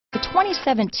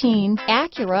2017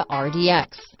 Acura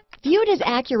RDX. Viewed as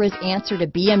Acura's answer to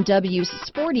BMW's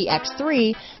sporty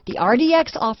X3, the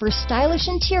RDX offers stylish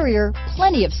interior,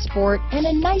 plenty of sport, and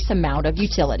a nice amount of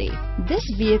utility. This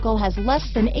vehicle has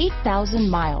less than 8,000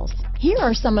 miles. Here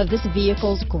are some of this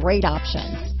vehicle's great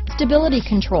options: stability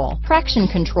control, traction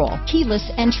control,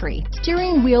 keyless entry,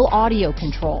 steering wheel audio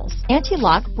controls,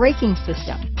 anti-lock braking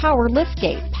system, power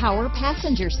liftgate, power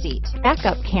passenger seat,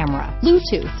 backup camera,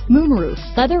 Bluetooth, moonroof,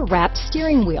 leather-wrapped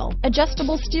steering wheel,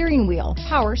 adjustable steering wheel,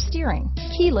 power steering,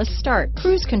 keyless start,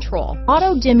 cruise control,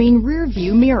 auto-dimming rear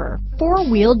view mirror,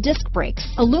 four-wheel disc brakes,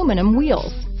 aluminum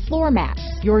wheels, floor mats.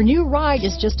 Your new ride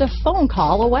is just a phone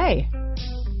call away.